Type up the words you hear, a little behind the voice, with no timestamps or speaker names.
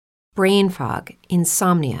brain fog,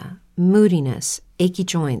 insomnia, moodiness, achy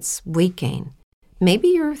joints, weight gain. Maybe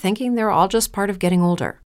you're thinking they're all just part of getting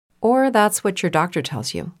older, or that's what your doctor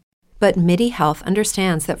tells you. But MIDI Health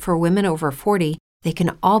understands that for women over 40, they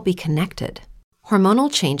can all be connected.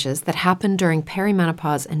 Hormonal changes that happen during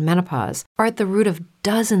perimenopause and menopause are at the root of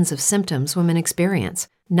dozens of symptoms women experience,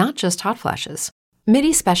 not just hot flashes.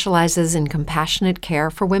 MIDI specializes in compassionate care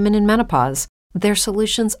for women in menopause. Their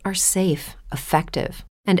solutions are safe, effective,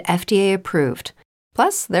 and FDA approved.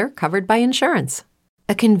 Plus, they're covered by insurance.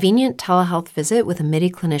 A convenient telehealth visit with a MIDI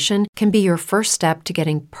clinician can be your first step to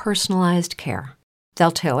getting personalized care.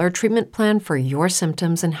 They'll tailor a treatment plan for your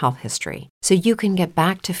symptoms and health history so you can get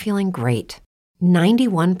back to feeling great.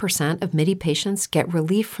 91% of MIDI patients get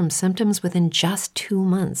relief from symptoms within just 2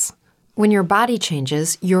 months. When your body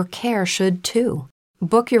changes, your care should too.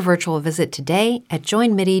 Book your virtual visit today at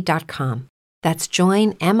joinmidi.com. That's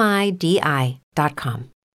joinmidi.com.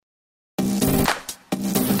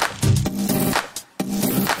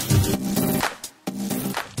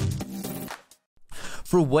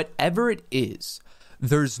 For whatever it is,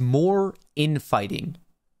 there's more infighting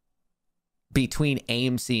between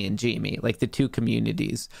AMC and GME, like the two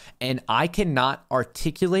communities. And I cannot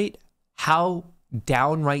articulate how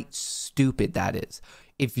downright stupid that is.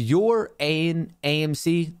 If you're in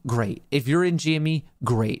AMC, great. If you're in GME,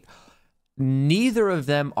 great. Neither of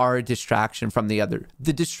them are a distraction from the other.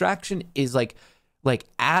 The distraction is like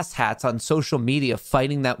asshats on social media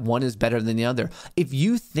fighting that one is better than the other. If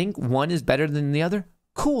you think one is better than the other,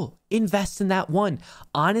 cool. Invest in that one.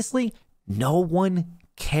 Honestly, no one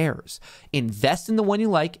cares. Invest in the one you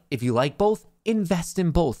like. If you like both, invest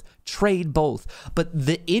in both. Trade both. But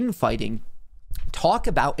the infighting, talk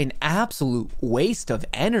about an absolute waste of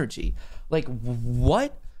energy. Like,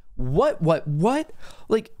 what?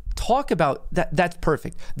 Like, talk about that. That's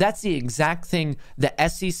perfect. That's the exact thing the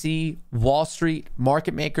SEC, Wall Street,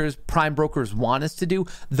 market makers, prime brokers want us to do.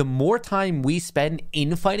 The more time we spend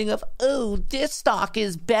infighting of, oh, this stock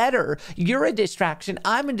is better. You're a distraction.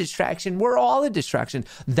 I'm a distraction. We're all a distraction.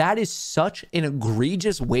 That is such an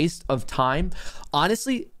egregious waste of time.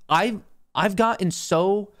 Honestly, I've gotten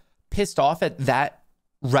so pissed off at that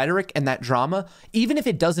rhetoric and that drama, even if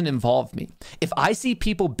it doesn't involve me. If I see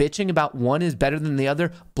people bitching about one is better than the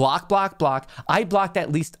other, block. I blocked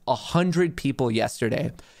at least 100 people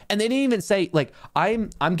yesterday. And they didn't even say, like,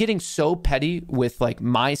 I'm getting so petty with like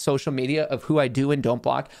my social media of who I do and don't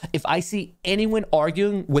block. If I see anyone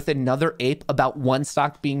arguing with another ape about one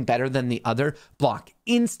stock being better than the other, block.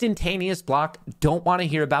 Instantaneous block. Don't want to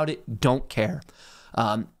hear about it. Don't care.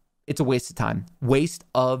 It's a waste of time. Waste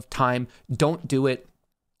of time. Don't do it.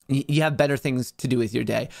 You have better things to do with your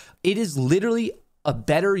day. It is literally a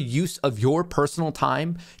better use of your personal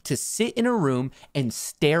time to sit in a room and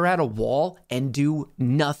stare at a wall and do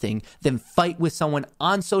nothing than fight with someone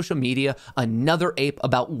on social media, another ape,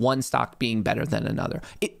 about one stock being better than another.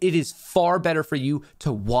 It is far better for you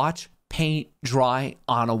to watch paint dry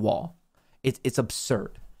on a wall. It's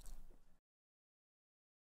absurd.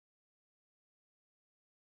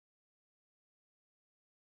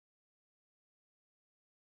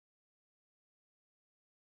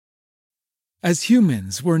 As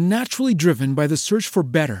humans, we're naturally driven by the search for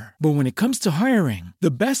better. But when it comes to hiring,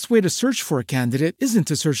 the best way to search for a candidate isn't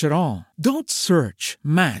to search at all. Don't search,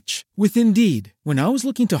 match with Indeed. When I was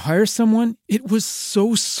looking to hire someone, it was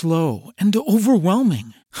so slow and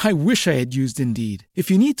overwhelming. I wish I had used Indeed.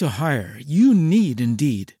 If you need to hire, you need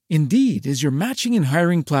Indeed. Indeed is your matching and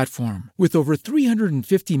hiring platform with over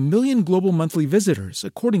 350 million global monthly visitors,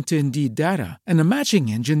 according to Indeed data, and a matching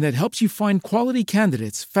engine that helps you find quality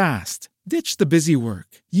candidates fast. Ditch the busy work.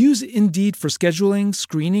 Use Indeed for scheduling,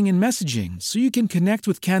 screening, and messaging so you can connect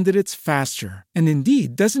with candidates faster. And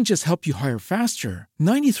Indeed doesn't just help you hire faster.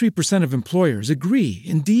 93% of employers agree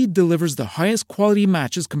Indeed delivers the highest quality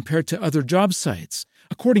matches compared to other job sites,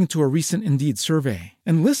 according to a recent Indeed survey.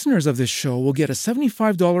 And listeners of this show will get a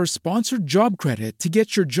 $75 sponsored job credit to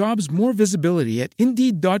get your jobs more visibility at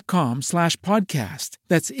Indeed.com/podcast.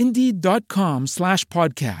 That's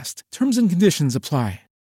Indeed.com/podcast. Terms and conditions apply.